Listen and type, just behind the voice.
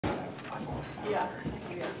Yeah.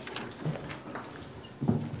 Yeah.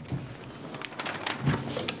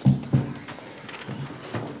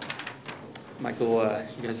 Michael,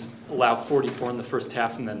 you guys allowed 44 in the first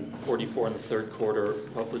half and then 44 in the third quarter.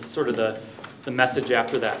 What was sort of the message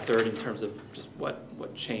after that third in terms of just what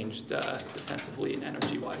changed defensively and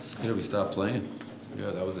energy-wise? Yeah, we stopped playing.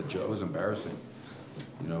 Yeah, that was a joke. It was embarrassing.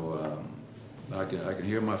 You know, I can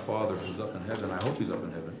hear my father who's up in heaven. I hope he's up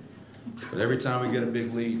in heaven. But every time we get a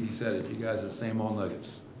big lead, he said it, you guys are the same old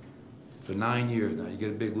Nuggets. For 9 years now, you get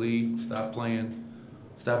a big lead, stop playing,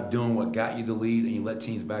 stop doing what got you the lead, and you let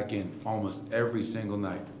teams back in almost every single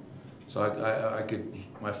night. So I could,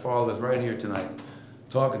 my father was right here tonight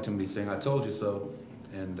talking to me saying, I told you so,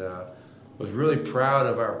 and was really proud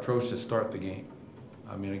of our approach to start the game.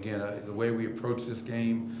 I mean, again, the way we approached this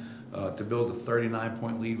game to build a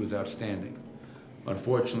 39-point lead was outstanding.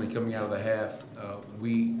 Unfortunately, coming out of the half,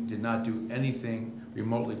 we did not do anything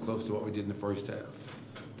remotely close to what we did in the first half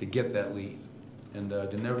to get that lead. And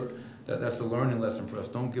that's a learning lesson for us.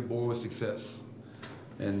 Don't get bored with success.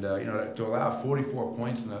 And you know, to allow 44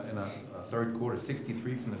 points in a third quarter,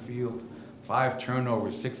 63 from the field, 5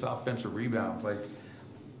 turnovers, 6 offensive rebounds, like,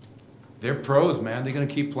 they're pros, man. They're going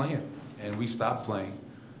to keep playing. And we stopped playing.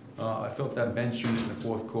 I felt that bench unit in the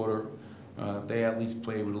fourth quarter, they at least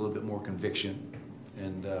played with a little bit more conviction.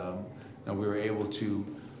 And we were able to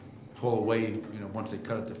pull away, you know, once they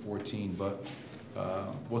cut it to 14. But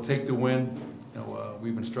we'll take the win. You know,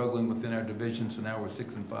 we've been struggling within our division, so now we're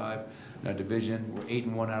 6-5 in our division. We're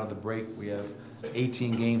 8-1 out of the break. We have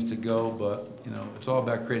 18 games to go, but you know, it's all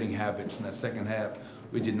about creating habits. In that second half,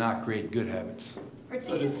 we did not create good habits.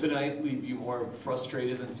 So does tonight leave you more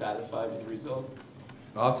frustrated than satisfied with the result?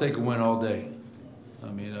 I'll take a win all day. I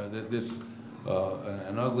mean,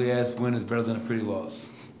 an ugly-ass win is better than a pretty loss.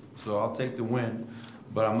 So I'll take the win,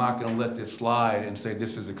 but I'm not going to let this slide and say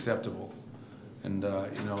this is acceptable. And,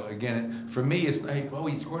 you know, again, for me, it's like, oh,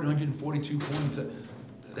 he scored 142 points.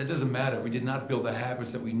 That doesn't matter. We did not build the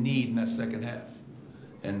habits that we need in that second half.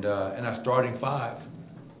 And our starting 5,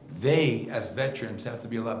 they, as veterans, have to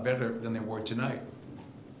be a lot better than they were tonight.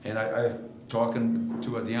 And I was talking to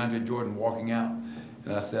DeAndre Jordan walking out,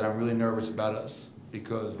 and I said, I'm really nervous about us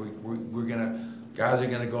because guys are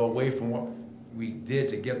gonna go away from what we did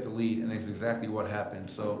to get the lead, and that's exactly what happened.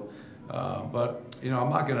 So, but you know, I'm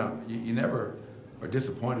not gonna. You never are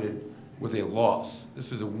disappointed with a loss.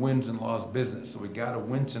 This is a wins and loss business, so we got to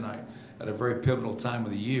win tonight at a very pivotal time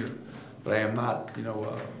of the year. But I am not, you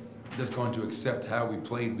know, just going to accept how we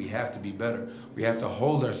played. We have to be better. We have to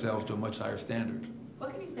hold ourselves to a much higher standard.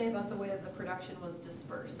 What can you say about the way that the production was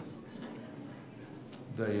dispersed tonight?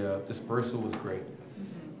 The dispersal was great.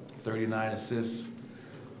 39 assists.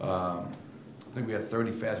 I think we had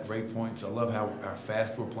 30 fast break points. I love how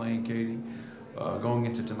fast we're playing, Katie. Going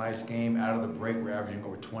into tonight's game, out of the break, we're averaging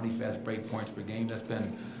over 20 fast break points per game. That's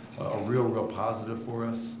been a real positive for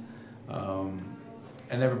us.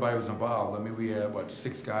 And everybody was involved. I mean, we had, what,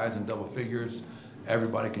 6 guys in double figures.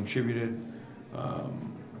 Everybody contributed.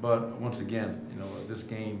 But once again, you know, this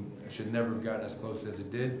game should never have gotten as close as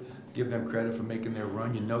it did. Give them credit for making their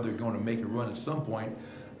run. You know they're going to make a run at some point.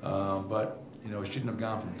 But, you know, it shouldn't have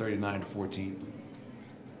gone from 39 to 14.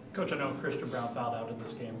 Coach, I know Christian Brown fouled out in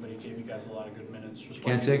this game, but he gave you guys a lot of good minutes. Just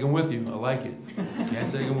can't take him with you. I like it.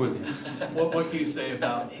 Can't take him with you. What can you say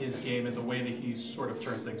about his game and the way that he's sort of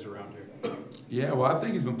turned things around here? Yeah, well, I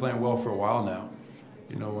think he's been playing well for a while now.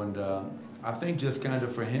 You know, and I think just kind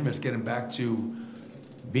of for him, it's getting back to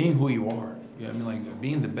being who you are. You know, I mean, like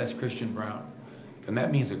being the best Christian Brown. And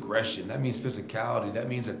that means aggression. That means physicality. That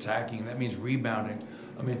means attacking. That means rebounding.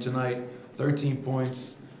 I mean, tonight, 13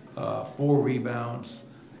 points, 4 rebounds.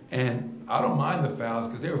 And I don't mind the fouls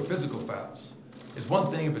because they were physical fouls. It's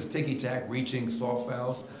one thing if it's ticky-tack, reaching, soft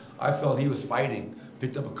fouls. I felt he was fighting,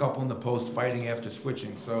 picked up a couple in the post, fighting after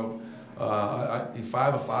switching. So he's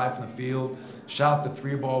 5 of 5 from the field, shot the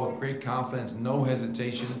 3-ball with great confidence, no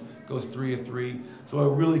hesitation, goes 3 of 3. So a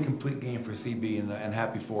really complete game for CB and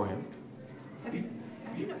happy for him. Have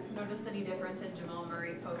you noticed any difference in Jamal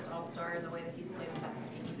Murray post All-Star in the way that he's played with that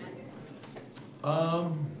second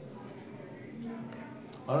unit?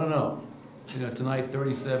 I don't know. You know, tonight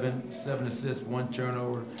 37, 7 assists, 1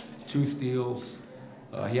 turnover, 2 steals.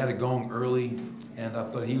 He had it going early, and I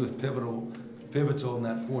thought he was pivotal in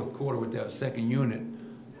that fourth quarter with that second unit,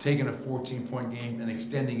 taking a 14-point game and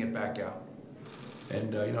extending it back out.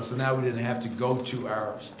 And you know, so now we didn't have to go to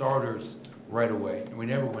our starters right away, and we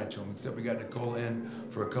never went to them except we got Nicole in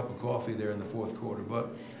for a cup of coffee there in the fourth quarter.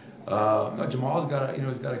 But Jamal's got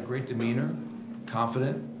he's got a great demeanor,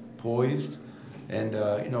 confident, poised. And,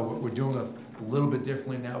 you know, we're doing a little bit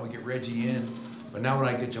differently now. We get Reggie in But now when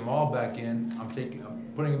I get Jamal back in, I'm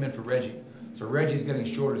putting him in for Reggie. So Reggie's getting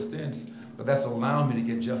shorter stints, but that's allowing me to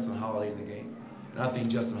get Justin Holiday in the game. And I think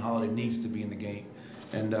Justin Holiday needs to be in the game.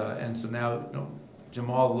 And so now, you know,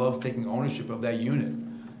 Jamal loves taking ownership of that unit.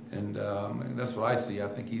 And that's what I see. I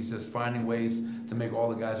think he's just finding ways to make all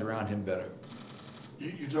the guys around him better.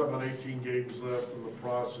 You talk about 18 games left in the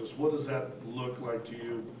process. What does that look like to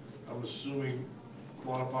you? I'm assuming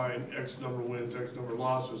quantifying X number of wins, X number of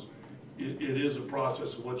losses. It is a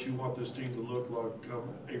process of what you want this team to look like come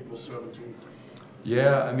April 17th.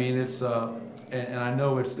 Yeah, I mean, it's, and I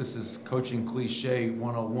know this is coaching cliche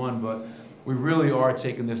 101, but we really are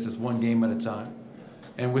taking this as one game at a time.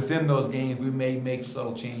 And within those games, we may make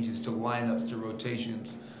subtle changes to lineups, to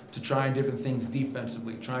rotations, to trying different things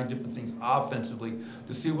defensively, trying different things offensively,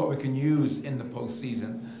 to see what we can use in the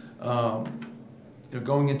postseason. You know,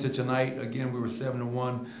 going into tonight, again, we were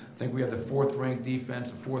 7-1. I think we had the 4th-ranked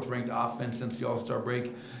defense, the 4th-ranked offense since the All-Star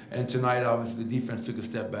break. And tonight, obviously, the defense took a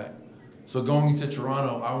step back. So going into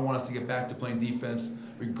Toronto, I want us to get back to playing defense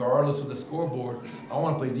regardless of the scoreboard. I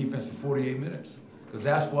want to play defense for 48 minutes because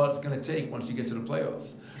that's what it's going to take once you get to the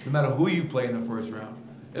playoffs. No matter who you play in the first round,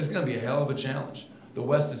 it's going to be a hell of a challenge. The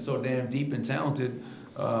West is so damn deep and talented.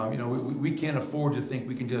 You know, we can't afford to think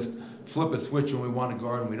we can just flip a switch when we want to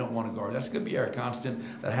guard and we don't want to guard. That's going to be our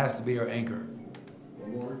constant. That has to be our anchor.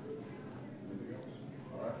 One more.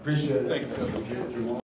 Appreciate it. Thank you.